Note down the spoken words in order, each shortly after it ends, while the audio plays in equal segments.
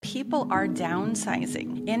people are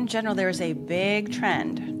downsizing. In general, there is a big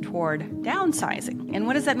trend toward downsizing. And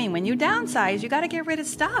what does that mean? When you downsize, you got to get rid of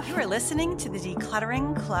stuff. You are listening to the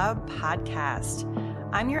Decluttering Club podcast.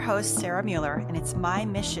 I'm your host, Sarah Mueller, and it's my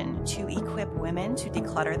mission to equip women to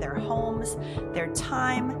declutter their homes, their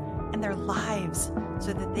time, and their lives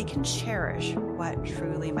so that they can cherish what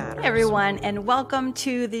truly matters. Hey everyone, and welcome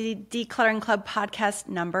to the Decluttering Club podcast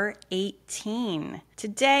number 18.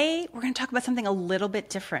 Today, we're going to talk about something a little bit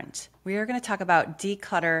different. We are going to talk about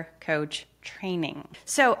declutter coach training.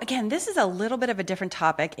 So again, this is a little bit of a different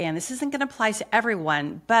topic, and this isn't going to apply to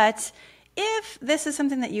everyone, but if this is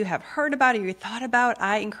something that you have heard about or you thought about,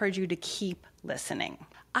 I encourage you to keep listening.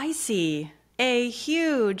 I see a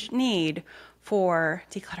huge need for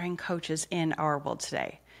decluttering coaches in our world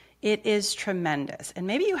today. It is tremendous. And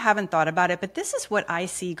maybe you haven't thought about it, but this is what I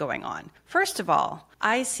see going on. First of all,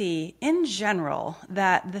 I see in general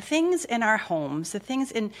that the things in our homes, the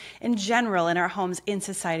things in general in our homes in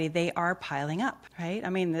society, they are piling up, right? I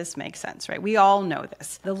mean, this makes sense, right? We all know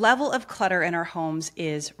this. The level of clutter in our homes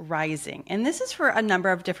is rising. And this is for a number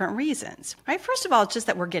of different reasons, right? First of all, it's just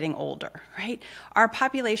that we're getting older, right? Our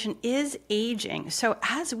population is aging. So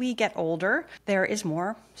as we get older, there is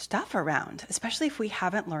more stuff around, especially if we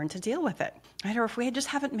haven't learned to deal with it, right? Or if we just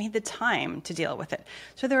haven't made the time to deal with it.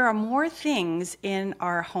 So there are more things in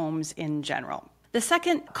our homes in general. The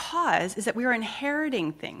second cause is that we are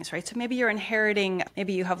inheriting things, right? So maybe you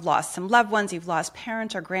have lost some loved ones, you've lost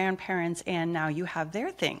parents or grandparents, and now you have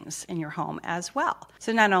their things in your home as well.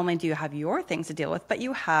 So not only do you have your things to deal with, but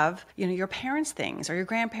you have, your parents' things or your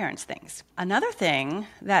grandparents' things. Another thing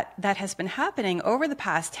that has been happening over the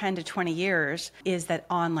past 10 to 20 years is that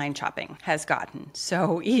online shopping has gotten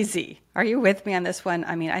so easy. Are you with me on this one?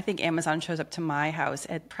 I mean, I think Amazon shows up to my house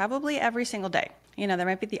at probably every single day. There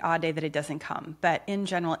might be the odd day that it doesn't come, but in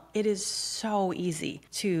general, it is so easy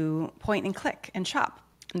to point and click and shop.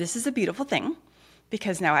 And this is a beautiful thing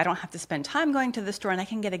because now I don't have to spend time going to the store and I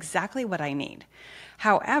can get exactly what I need.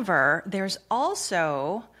 However, there's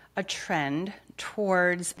also a trend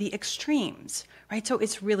towards the extremes, right? So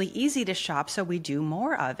it's really easy to shop, so we do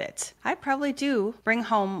more of it. I probably do bring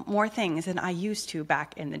home more things than I used to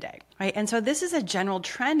back in the day, right? And so this is a general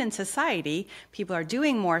trend in society. People are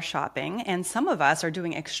doing more shopping, and some of us are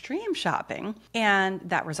doing extreme shopping, and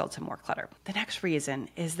that results in more clutter. The next reason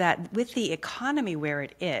is that with the economy where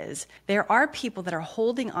it is, there are people that are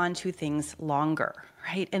holding on to things longer,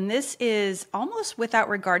 right? And this is almost without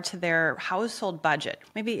regard to their household budget.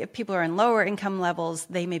 Maybe if people are in lower income levels,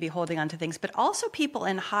 they may be holding on to things, but also people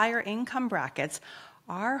in higher income brackets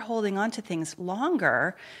are holding on to things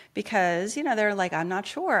longer because, they're like, I'm not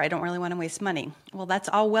sure. I don't really want to waste money. Well, that's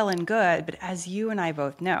all well and good, but as you and I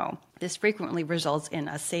both know, this frequently results in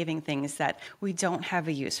us saving things that we don't have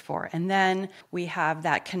a use for. And then we have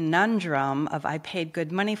that conundrum of I paid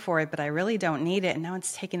good money for it, but I really don't need it. And now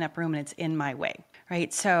it's taking up room and it's in my way.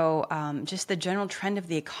 Right. So just the general trend of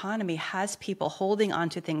the economy has people holding on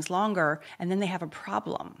to things longer, and then they have a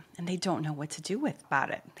problem and they don't know what to do about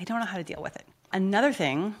it. They don't know how to deal with it. Another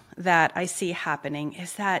thing that I see happening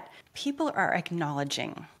is that people are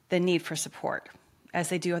acknowledging the need for support as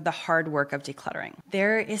they do the hard work of decluttering.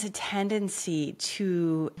 There is a tendency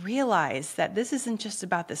to realize that this isn't just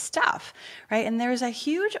about the stuff, right? And there's a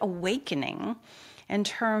huge awakening in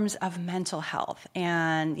terms of mental health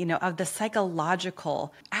and, of the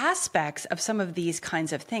psychological aspects of some of these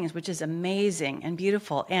kinds of things, which is amazing and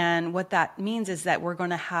beautiful. And what that means is that we're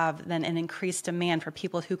going to have then an increased demand for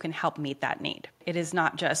people who can help meet that need. It is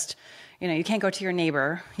not just, you can't go to your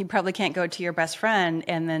neighbor, you probably can't go to your best friend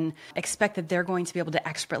and then expect that they're going to be able to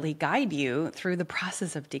expertly guide you through the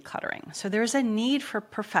process of decluttering. So there's a need for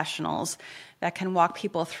professionals that can walk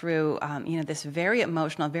people through, this very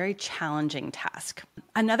emotional, very challenging task.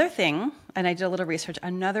 Another thing, and I did a little research,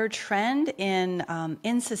 another trend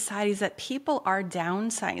in society is that people are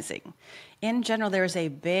downsizing. In general, there is a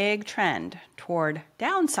big trend toward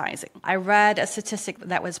downsizing. I read a statistic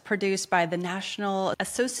that was produced by the National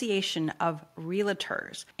Association of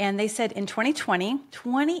Realtors, and they said in 2020,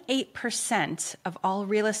 28% of all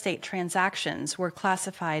real estate transactions were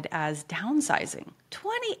classified as downsizing.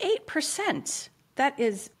 28%. That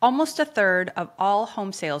is almost a third of all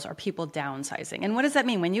home sales are people downsizing. And what does that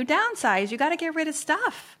mean? When you downsize, you got to get rid of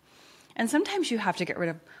stuff. And sometimes you have to get rid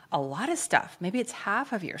of a lot of stuff. Maybe it's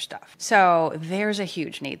half of your stuff. So there's a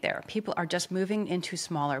huge need there. People are just moving into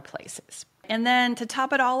smaller places. And then to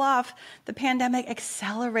top it all off, the pandemic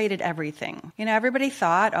accelerated everything. Everybody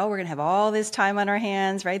thought, oh, we're going to have all this time on our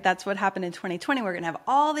hands, right? That's what happened in 2020. We're going to have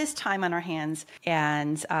all this time on our hands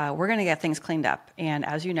and we're going to get things cleaned up. And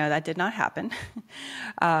as you know, that did not happen.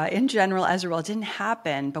 In general, as a rule, it didn't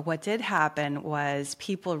happen. But what did happen was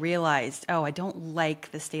people realized, oh, I don't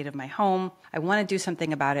like the state of my home. I want to do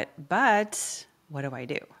something about it, but what do I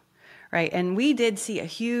do? Right. And we did see a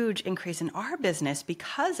huge increase in our business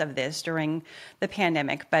because of this during the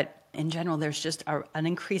pandemic. But in general, there's just an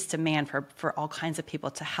increased demand for all kinds of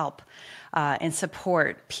people to help and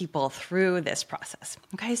support people through this process.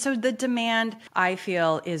 Okay. So the demand, I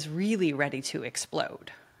feel, is really ready to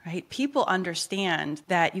explode. Right. People understand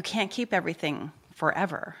that you can't keep everything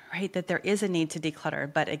forever, right? That there is a need to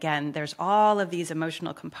declutter. But again, there's all of these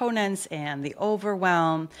emotional components and the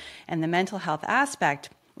overwhelm and the mental health aspect,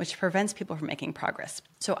 which prevents people from making progress.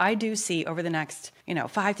 So I do see over the next,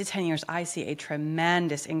 5 to 10 years, I see a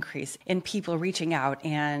tremendous increase in people reaching out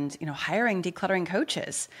and, hiring decluttering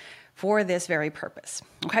coaches for this very purpose.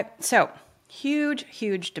 Okay. So huge,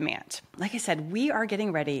 huge demand. Like I said, we are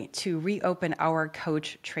getting ready to reopen our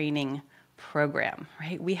coach training program,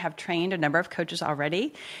 right? We have trained a number of coaches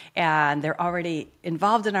already, and they're already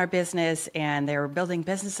involved in our business, and they're building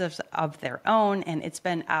businesses of their own, and it's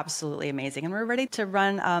been absolutely amazing. And we're ready to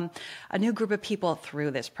run a new group of people through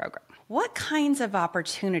this program. What kinds of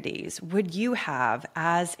opportunities would you have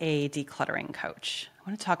as a decluttering coach? I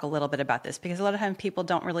want to talk a little bit about this because a lot of times people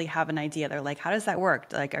don't really have an idea. They're like, how does that work?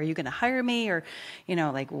 Like, are you going to hire me? Or,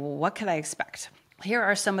 what could I expect? Here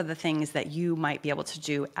are some of the things that you might be able to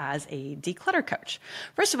do as a declutter coach.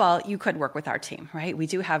 First of all, you could work with our team, right? We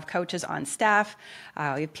do have coaches on staff.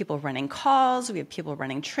 We have people running calls. We have people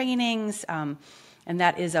running trainings. And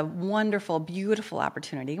that is a wonderful, beautiful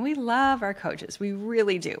opportunity. And we love our coaches. We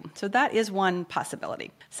really do. So that is one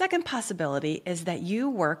possibility. Second possibility is that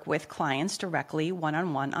you work with clients directly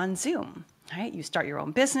one-on-one on Zoom, right? You start your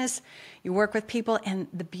own business. You work with people. And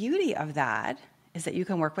the beauty of that is that you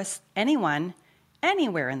can work with anyone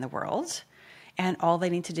anywhere in the world, and all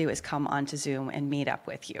they need to do is come onto Zoom and meet up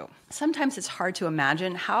with you. Sometimes it's hard to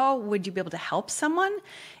imagine how would you be able to help someone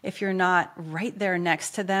if you're not right there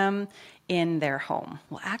next to them in their home.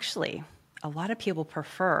 Well, actually, a lot of people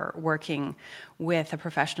prefer working with a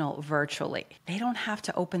professional virtually. They don't have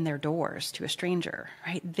to open their doors to a stranger,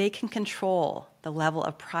 right? They can control the level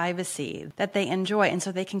of privacy that they enjoy, and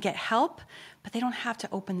so they can get help, but they don't have to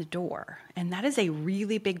open the door. And that is a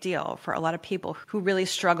really big deal for a lot of people who really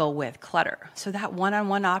struggle with clutter. So that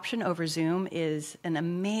one-on-one option over Zoom is an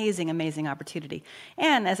amazing, amazing opportunity.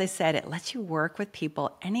 And as I said, it lets you work with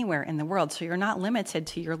people anywhere in the world. So you're not limited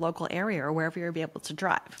to your local area or wherever you'll be able to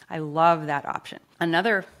drive. I love that option.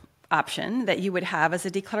 Another option that you would have as a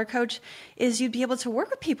declutter coach is you'd be able to work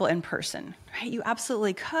with people in person, right? You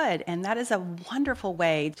absolutely could. And that is a wonderful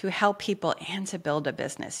way to help people and to build a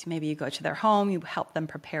business. Maybe you go to their home, you help them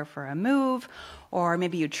prepare for a move, or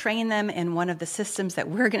maybe you train them in one of the systems that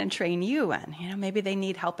we're going to train you in. Maybe they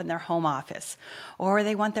need help in their home office, or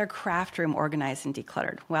they want their craft room organized and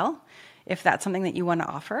decluttered. Well, if that's something that you want to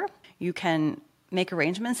offer, you can make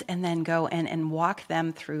arrangements and then go in and walk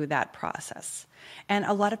them through that process. And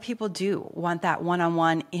a lot of people do want that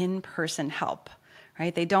one-on-one in-person help,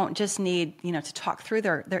 right? They don't just need, to talk through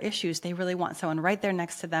their issues. They really want someone right there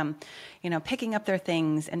next to them, picking up their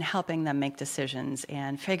things and helping them make decisions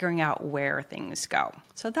and figuring out where things go.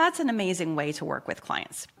 So that's an amazing way to work with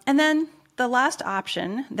clients. And then the last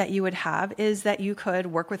option that you would have is that you could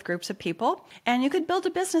work with groups of people and you could build a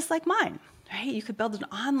business like mine. Right? You could build an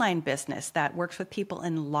online business that works with people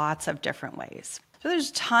in lots of different ways. So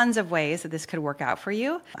there's tons of ways that this could work out for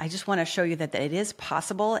you. I just want to show you that it is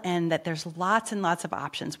possible and that there's lots and lots of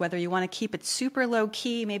options. Whether you want to keep it super low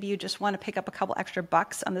key, maybe you just want to pick up a couple extra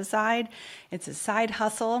bucks on the side. It's a side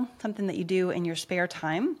hustle, something that you do in your spare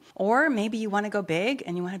time. Or maybe you want to go big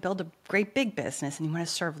and you want to build a great big business and you want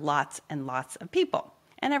to serve lots and lots of people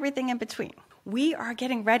and everything in between. We are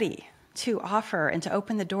getting ready to offer and to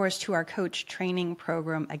open the doors to our coach training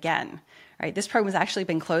program again. Right? This program has actually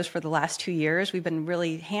been closed for the last 2 years. We've been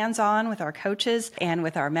really hands-on with our coaches and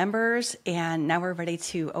with our members, and now we're ready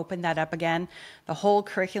to open that up again. The whole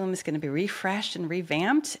curriculum is going to be refreshed and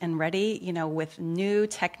revamped and ready, with new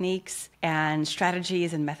techniques and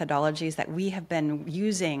strategies and methodologies that we have been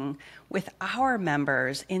using with our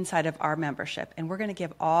members inside of our membership. And we're going to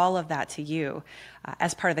give all of that to you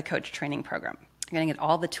as part of the coach training program. You're going to get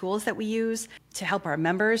all the tools that we use to help our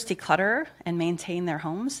members declutter and maintain their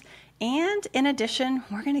homes. And in addition,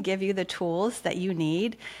 we're going to give you the tools that you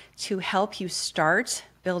need to help you start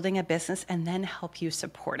building a business and then help you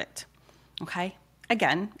support it. Okay?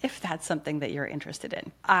 Again, if that's something that you're interested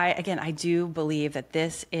in. I do believe that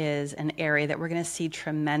this is an area that we're going to see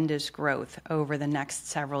tremendous growth over the next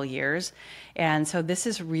several years. And so this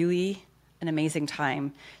is really an amazing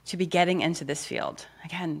time to be getting into this field.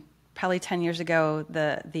 Again, probably 10 years ago,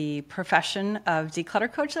 the profession of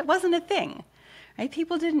declutter coach, that wasn't a thing, right?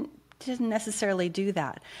 People didn't necessarily do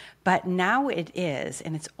that. But now it is,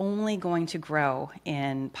 and it's only going to grow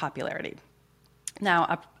in popularity.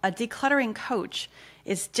 Now, a decluttering coach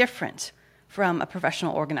is different from a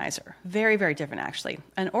professional organizer. Very, very different, actually.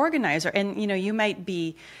 An organizer, and you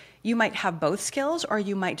might have both skills or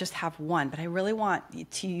you might just have one, but I really want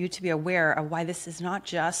you to be aware of why this is not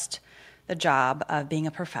just the job of being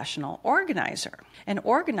a professional organizer. An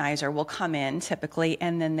organizer will come in typically,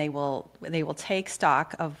 and then they will take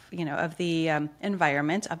stock of the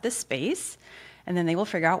environment of the space, and then they will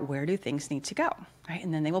figure out where do things need to go, right?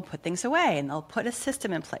 And then they will put things away, and they'll put a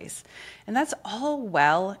system in place, and that's all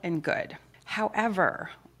well and good. However,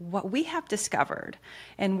 what we have discovered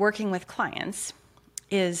in working with clients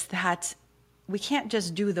is that we can't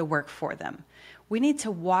just do the work for them. We need to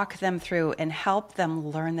walk them through and help them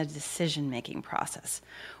learn the decision-making process.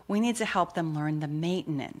 We need to help them learn the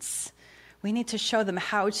maintenance. We need to show them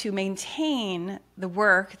how to maintain the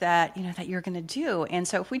work that you're going to do. And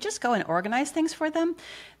so if we just go and organize things for them,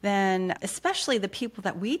 then especially the people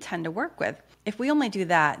that we tend to work with, if we only do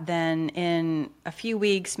that, then in a few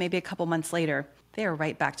weeks, maybe a couple months later, they are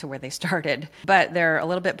right back to where they started, but they're a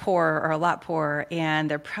little bit poor or a lot poorer,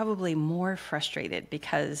 and they're probably more frustrated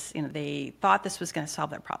because they thought this was going to solve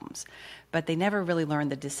their problems, but they never really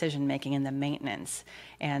learned the decision making and the maintenance,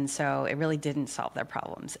 and so it really didn't solve their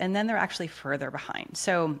problems. And then they're actually further behind.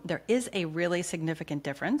 So there is a really significant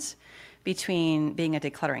difference between being a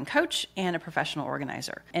decluttering coach and a professional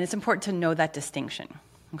organizer, and it's important to know that distinction.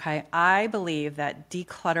 Okay, I believe that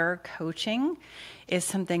declutter coaching is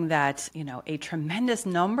something that, a tremendous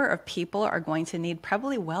number of people are going to need,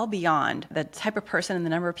 probably well beyond the type of person and the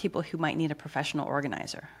number of people who might need a professional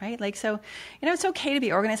organizer, right? It's okay to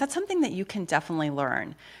be organized. That's something that you can definitely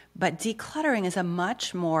learn. But decluttering is a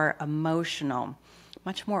much more emotional,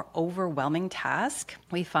 much more overwhelming task,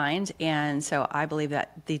 we find. And so I believe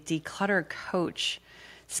that the declutter coach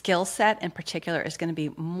skill set in particular is going to be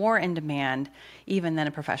more in demand even than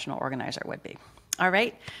a professional organizer would be. All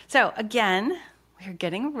right. So again, we're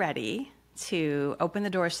getting ready to open the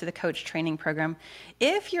doors to the coach training program.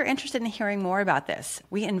 If you're interested in hearing more about this,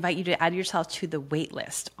 we invite you to add yourself to the wait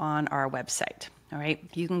list on our website. All right.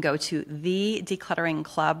 You can go to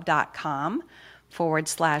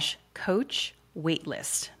thedeclutteringclub.com/coach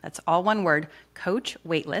waitlist. That's all one word, coach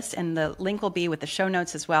waitlist, and the link will be with the show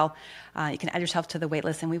notes as well. You can add yourself to the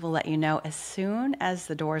waitlist, and we will let you know as soon as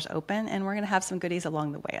the doors open, and we're going to have some goodies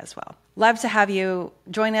along the way as well. Love to have you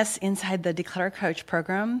join us inside the Declutter Coach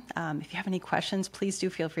program. If you have any questions, please do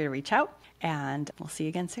feel free to reach out, and we'll see you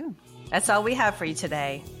again soon. That's all we have for you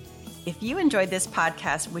today. If you enjoyed this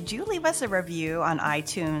podcast, would you leave us a review on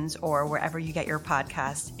iTunes or wherever you get your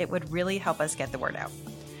podcasts? It would really help us get the word out.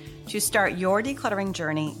 To start your decluttering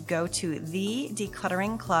journey, go to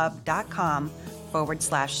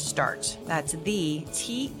thedeclutteringclub.com/start. That's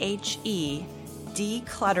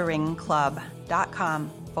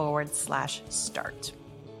declutteringclub.com/start.